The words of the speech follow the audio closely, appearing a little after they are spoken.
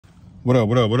What up,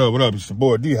 what up, what up, what up? It's your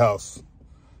boy D-House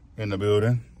in the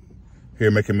building.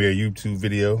 Here making me a YouTube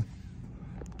video.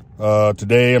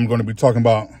 Today I'm going to be talking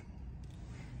about, I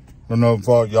don't know if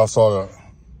y'all saw the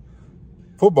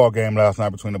football game last night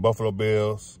between the Buffalo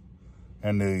Bills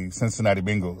and the Cincinnati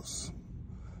Bengals.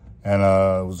 And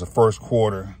it was the first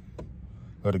quarter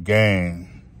of the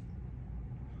game.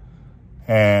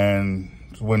 And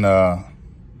when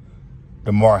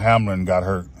Damar Hamlin got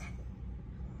hurt.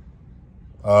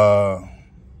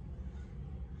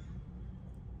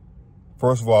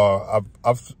 First of all,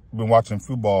 I've been watching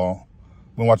football.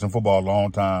 Been watching football a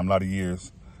long time, a lot of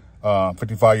years.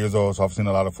 55 years old, so I've seen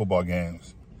a lot of football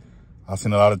games. I've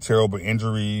seen a lot of terrible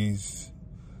injuries.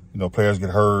 You know, players get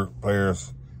hurt,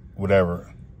 players,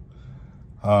 whatever.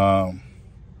 But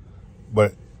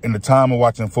in the time of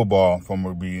watching football,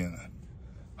 from being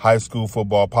high school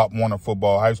football, Pop Warner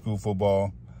football, high school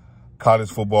football, college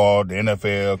football, the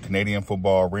NFL, Canadian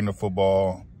football, arena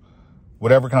football,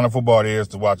 whatever kind of football it is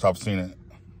to watch, I've seen it.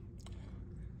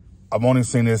 I've only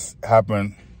seen this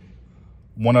happen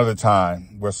one other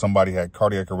time where somebody had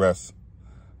cardiac arrest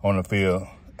on the field.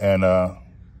 And that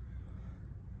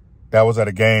was at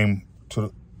a game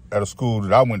at a school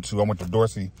that I went to. I went to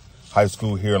Dorsey High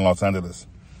School here in Los Angeles.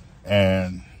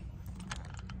 And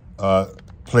a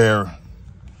player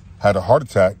had a heart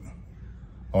attack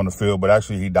on the field, but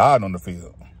actually he died on the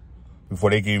field before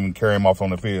they can even carry him off on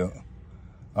the field.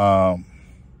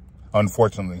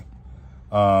 Unfortunately,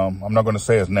 I'm not going to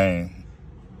say his name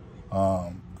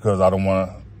because I don't want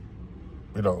to,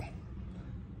 you know,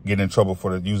 get in trouble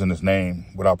for using his name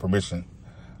without permission.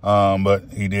 But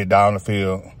he did die on the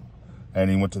field, and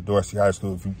he went to Dorsey High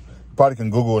School. You probably can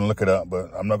Google and look it up,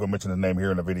 but I'm not going to mention his name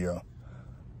here in the video.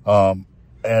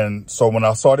 And so when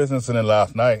I saw this incident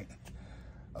last night,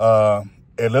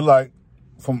 it looked like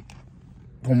from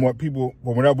what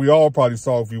we all probably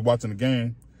saw if you're watching the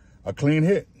game, a clean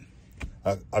hit,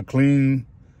 a clean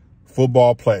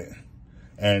football play.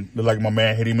 And looked like my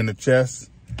man hit him in the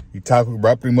chest. He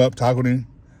wrapped him up, tackled him.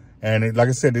 And like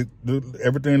I said,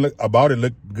 everything about it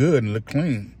looked good and looked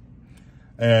clean.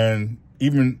 And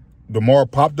even Damar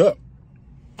popped up,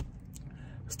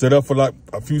 stood up for like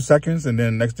a few seconds, and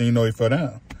then next thing you know, he fell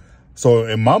down. So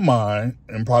in my mind,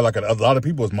 and probably like a lot of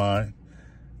people's mind,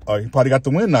 he probably got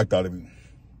the wind knocked out of him.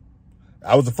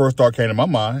 That was the first thought came to my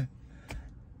mind.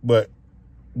 But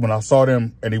when I saw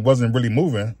them and he wasn't really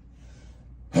moving,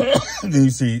 then you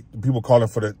see people calling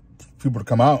for the people to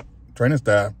come out, training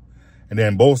staff, and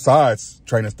then both sides,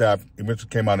 training staff, eventually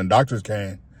came out and doctors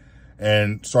came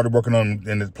and started working on him,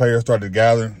 and the players started to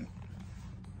gather.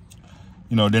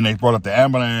 You know, then they brought up the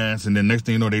ambulance, and then next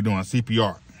thing you know, they doing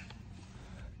CPR.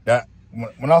 That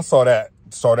when I saw that,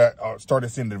 started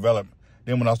seeing it develop,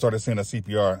 then when I started seeing the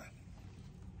CPR,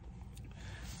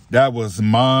 that was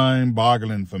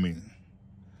mind-boggling for me.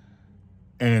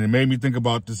 And it made me think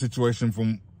about the situation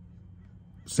from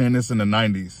seeing this in the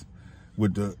 90s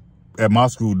at my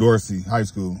school, Dorsey High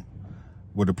School,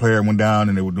 where the player went down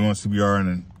and they were doing CPR,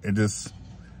 and it just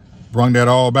brought that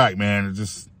all back, man.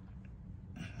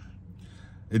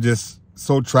 It just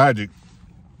so tragic.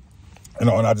 You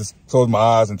know, and I just closed my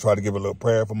eyes and tried to give a little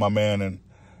prayer for my man. And,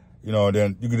 you know,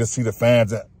 then you could just see the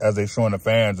fans as they showing the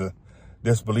fans the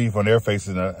disbelief on their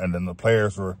faces. And then the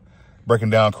players were breaking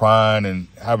down, crying and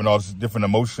having all these different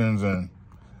emotions and,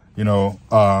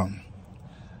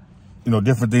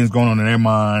 different things going on in their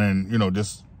mind, and,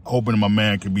 just hoping my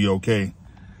man can be okay.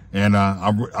 And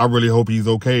I really hope he's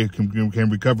okay, can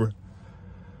recover.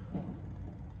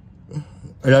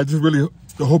 And I just really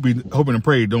hoping and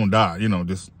pray he don't die.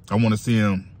 I want to see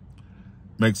him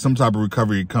make some type of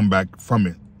recovery and come back from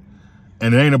it.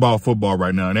 And it ain't about football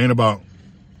right now. It ain't about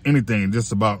anything. It's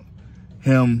just about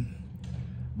him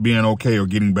being okay or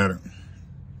getting better.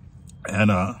 And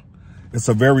it's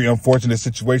a very unfortunate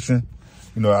situation.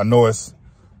 I know it's,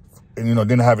 and,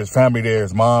 didn't have his family there.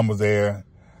 His mom was there,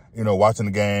 watching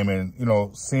the game, and,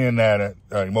 seeing that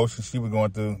emotion she was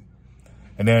going through.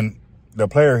 And then the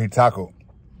player he tackled,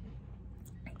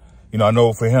 I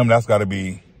know for him, that's got to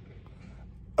be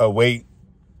a weight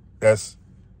that's,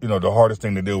 the hardest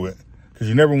thing to deal with. Because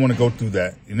you never want to go through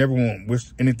that. You never want to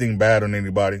wish anything bad on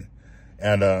anybody.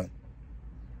 And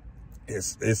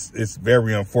it's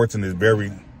very unfortunate.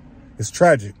 It's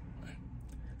tragic.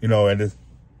 And it's,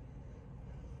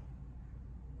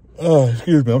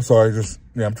 excuse me, I'm sorry.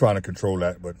 I'm trying to control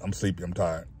that, but I'm sleepy, I'm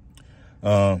tired.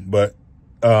 But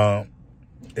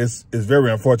it's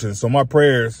very unfortunate. So my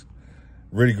prayers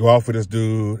really go out for this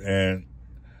dude, and,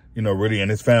 really, and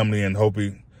his family, and hope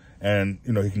he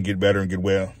can get better and get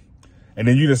well. And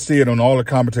then you just see it on all the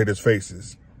commentators'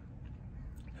 faces,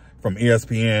 from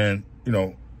ESPN,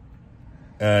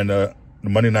 and the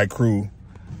Monday Night Crew,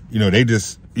 you know, they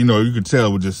just, you know, you could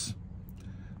tell were just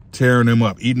tearing them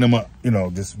up, eating them up, you know,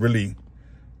 just really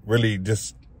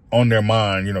just on their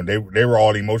mind. You know, they were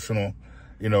all emotional,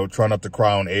 you know, trying not to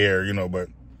cry on air, you know, but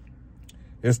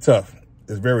it's tough.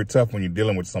 It's very tough when you're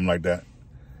dealing with something like that.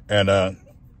 And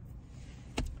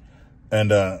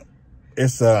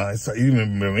it's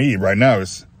even for me right now,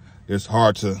 it's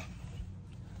hard to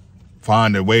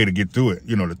find a way to get through it,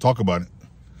 you know, to talk about it.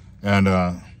 And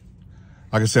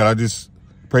like I said, I just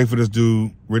pray for this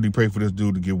dude, really pray for this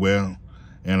dude to get well.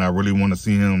 And I really want to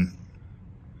see him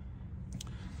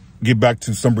get back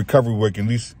to some recovery work, at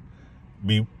least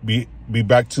be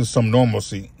back to some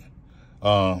normalcy.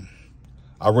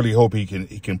 I really hope he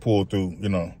can pull through, you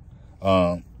know.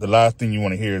 The last thing you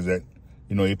want to hear is that,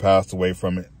 you know, he passed away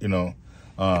from it, you know.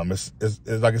 It's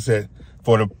like I said,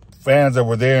 for the fans that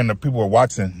were there and the people who were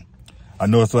watching, I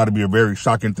know it's got to be a very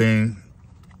shocking thing,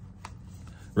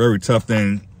 very tough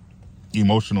thing,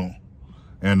 emotional.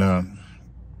 And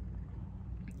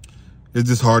it's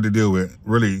just hard to deal with,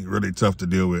 really, really tough to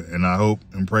deal with. And I hope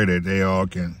and pray that they all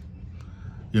can,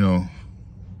 you know,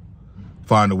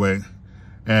 find a way.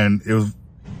 And it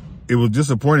was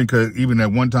disappointing because even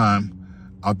at one time,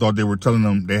 I thought they were telling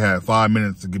them they had 5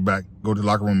 minutes to get back, go to the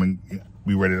locker room and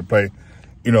be ready to play.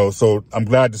 You know, so I'm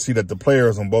glad to see that the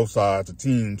players on both sides, the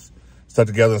teams, sat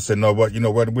together and said, no, but you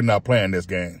know what, we're not playing this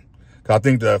game. Because I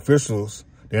think the officials,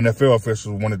 the NFL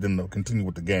officials, wanted them to continue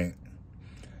with the game.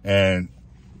 And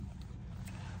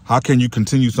how can you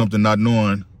continue something not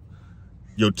knowing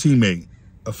your teammate,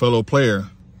 a fellow player,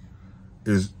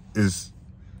 is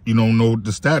you don't know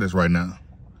the status right now?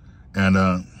 And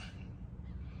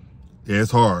yeah,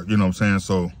 it's hard, you know what I'm saying?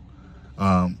 So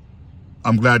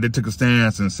I'm glad they took a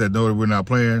stance and said, no, we're not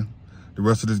playing the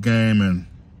rest of this game. And,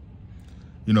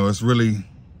 you know, it's really,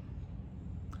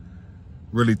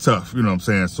 really tough, you know what I'm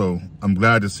saying? So I'm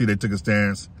glad to see they took a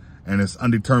stance, and it's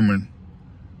undetermined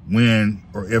when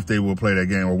or if they will play that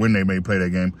game or when they may play that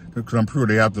game, because I'm sure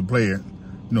they have to play it,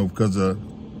 you know, because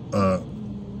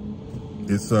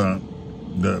it's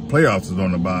the playoffs is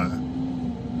on the bye.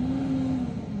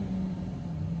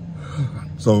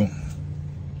 So,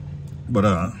 but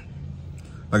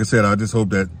like I said, I just hope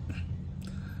that,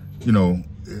 you know,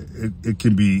 it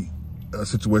can be a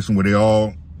situation where they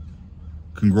all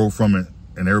can grow from it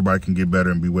and everybody can get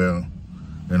better and be well.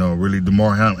 You know, really,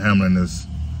 Damar Hamlin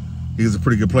he's a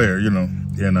pretty good player, you know,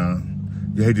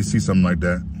 and you hate to see something like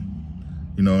that,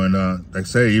 you know. And like I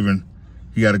say, even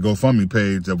he got a GoFundMe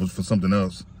page that was for something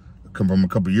else, come from a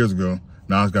couple of years ago.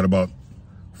 Now it's got about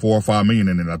 4 or 5 million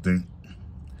in it, I think.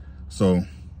 So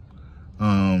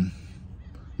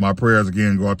my prayers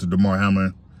again go out to Damar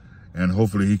Hamlin, and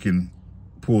hopefully he can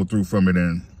pull through from it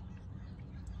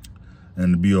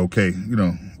and be okay, you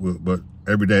know. But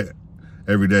every day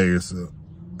is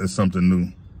something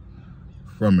new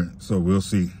from it. So we'll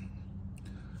see.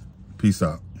 Peace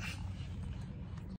out.